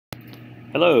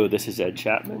Hello, this is Ed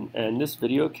Chapman, and this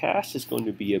video cast is going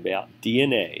to be about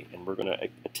DNA, and we're going to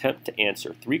attempt to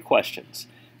answer three questions: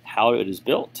 how it is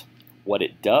built, what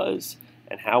it does,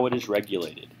 and how it is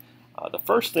regulated. The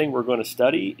first thing we're going to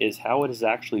study is how it is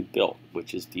actually built,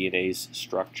 which is DNA's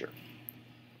structure.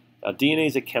 Now, DNA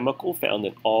is a chemical found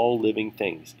in all living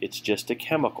things. It's just a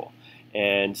chemical,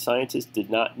 and scientists did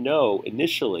not know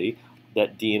initially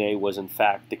that DNA was in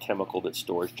fact the chemical that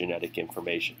stores genetic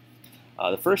information.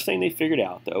 The first thing they figured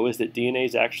out, though, is that DNA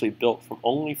is actually built from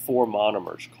only 4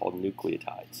 monomers called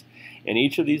nucleotides. And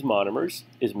each of these monomers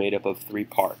is made up of 3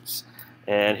 parts.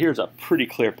 And here's a pretty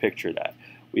clear picture of that.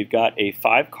 We've got a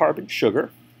 5-carbon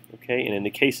sugar, okay, and in the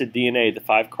case of DNA, the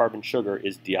 5-carbon sugar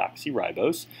is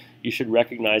deoxyribose. You should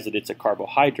recognize that it's a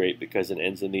carbohydrate because it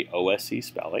ends in the OSE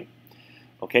spelling.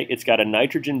 Okay, it's got a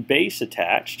nitrogen base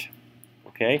attached,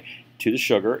 okay, to the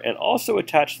sugar, and also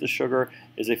attached to the sugar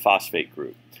is a phosphate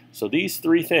group. So these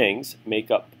 3 things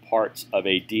make up the parts of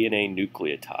a DNA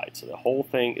nucleotide. So the whole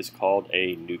thing is called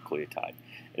a nucleotide.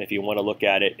 And if you want to look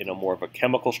at it in a more of a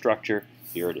chemical structure,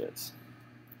 here it is.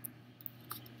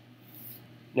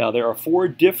 Now there are 4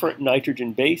 different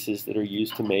nitrogen bases that are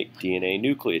used to make DNA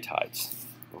nucleotides.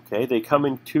 Okay, they come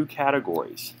in 2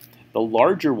 categories. The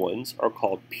larger ones are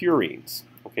called purines.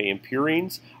 Okay, and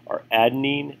purines are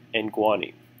adenine and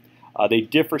guanine. They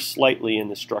differ slightly in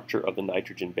the structure of the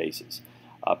nitrogen bases.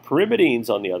 Pyrimidines,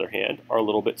 on the other hand, are a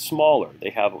little bit smaller. They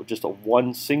have just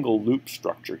one single loop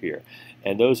structure here,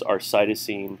 and those are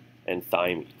cytosine and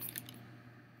thymine.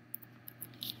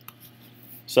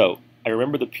 So I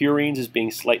remember the purines as being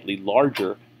slightly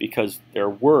larger because their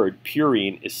word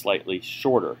purine is slightly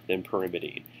shorter than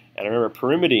pyrimidine. And I remember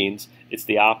pyrimidines, it's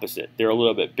the opposite. They're a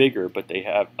little bit bigger, but they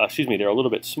have, they're a little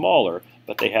bit smaller,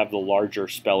 but they have the larger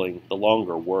spelling, the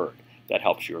longer word. That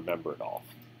helps you remember it all.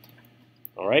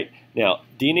 All right. Now,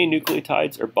 DNA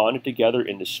nucleotides are bonded together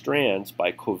into strands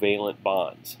by covalent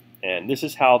bonds. And this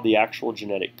is how the actual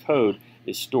genetic code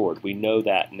is stored. We know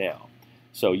that now.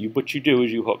 So what you do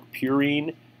is you hook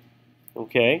purine,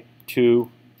 okay,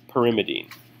 to pyrimidine.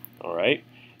 All right.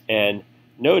 And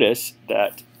notice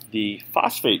that the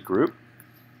phosphate group,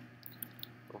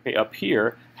 okay, up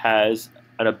here has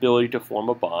an ability to form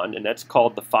a bond, and that's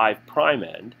called the 5'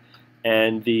 end.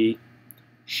 And the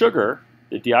sugar,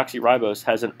 the deoxyribose,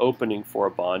 has an opening for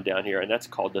a bond down here, and that's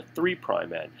called the 3'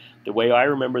 end. The way I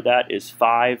remember that is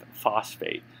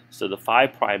 5-phosphate. So the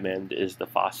 5' end is the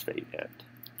phosphate end.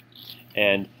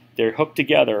 And they're hooked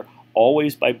together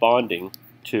always by bonding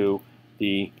to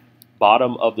the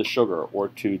bottom of the sugar or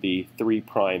to the 3'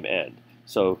 end.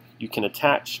 So you can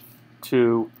attach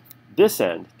to this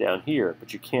end down here,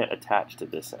 but you can't attach to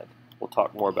this end. We'll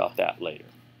talk more about that later.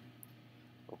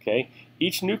 Okay?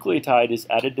 Each nucleotide is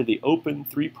added to the open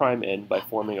 3' end by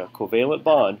forming a covalent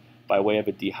bond by way of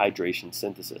a dehydration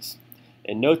synthesis.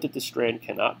 And note that the strand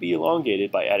cannot be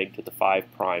elongated by adding to the 5'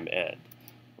 end.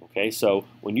 Okay, so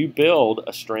when you build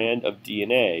a strand of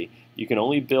DNA, you can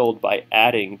only build by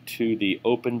adding to the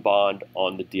open bond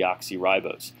on the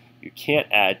deoxyribose. You can't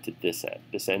add to this end.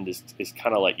 This end is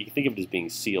kind of like, you can think of it as being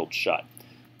sealed shut.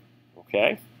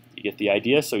 Okay, you get the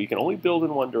idea? So you can only build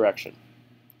in one direction.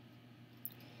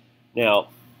 Now,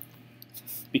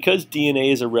 because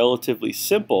DNA is a relatively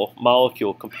simple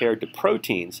molecule compared to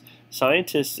proteins,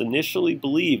 scientists initially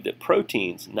believed that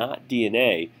proteins, not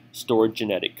DNA, stored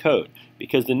genetic code,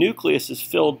 because the nucleus is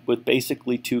filled with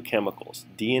basically 2 chemicals,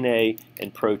 DNA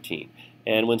and protein.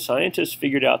 And when scientists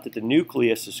figured out that the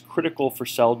nucleus is critical for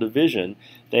cell division,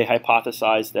 they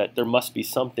hypothesized that there must be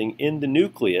something in the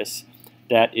nucleus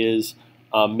that is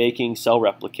making cell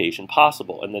replication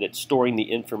possible, and that it's storing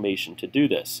the information to do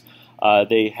this.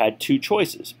 They had 2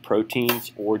 choices,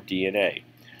 proteins or DNA.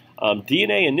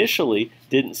 DNA initially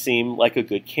didn't seem like a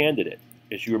good candidate.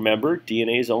 As you remember,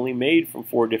 DNA is only made from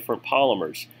 4 different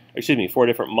monomers,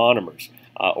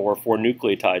 or 4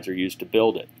 nucleotides are used to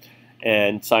build it.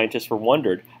 And scientists were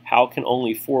wondered, how can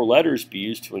only 4 letters be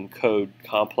used to encode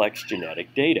complex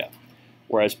genetic data?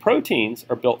 Whereas proteins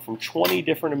are built from 20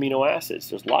 different amino acids.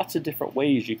 There's lots of different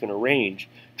ways you can arrange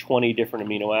 20 different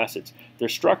amino acids. Their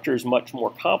structure is much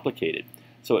more complicated.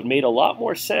 So it made a lot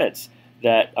more sense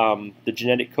that the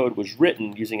genetic code was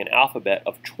written using an alphabet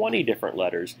of 20 different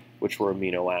letters, which were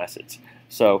amino acids.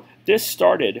 So this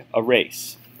started a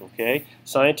race. Okay?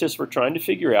 Scientists were trying to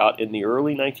figure out in the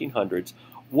early 1900s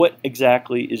what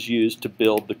exactly is used to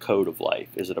build the code of life.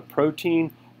 Is it a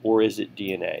protein or is it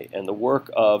DNA? And the work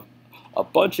of a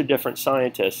bunch of different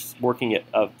scientists working at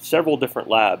several different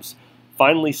labs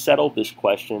finally settled this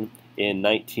question in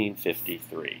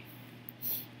 1953.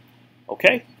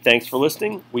 Okay, thanks for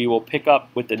listening. We will pick up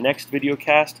with the next video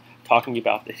cast talking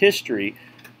about the history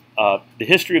the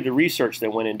history of the research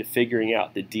that went into figuring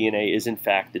out that DNA is in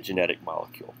fact the genetic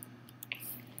molecule.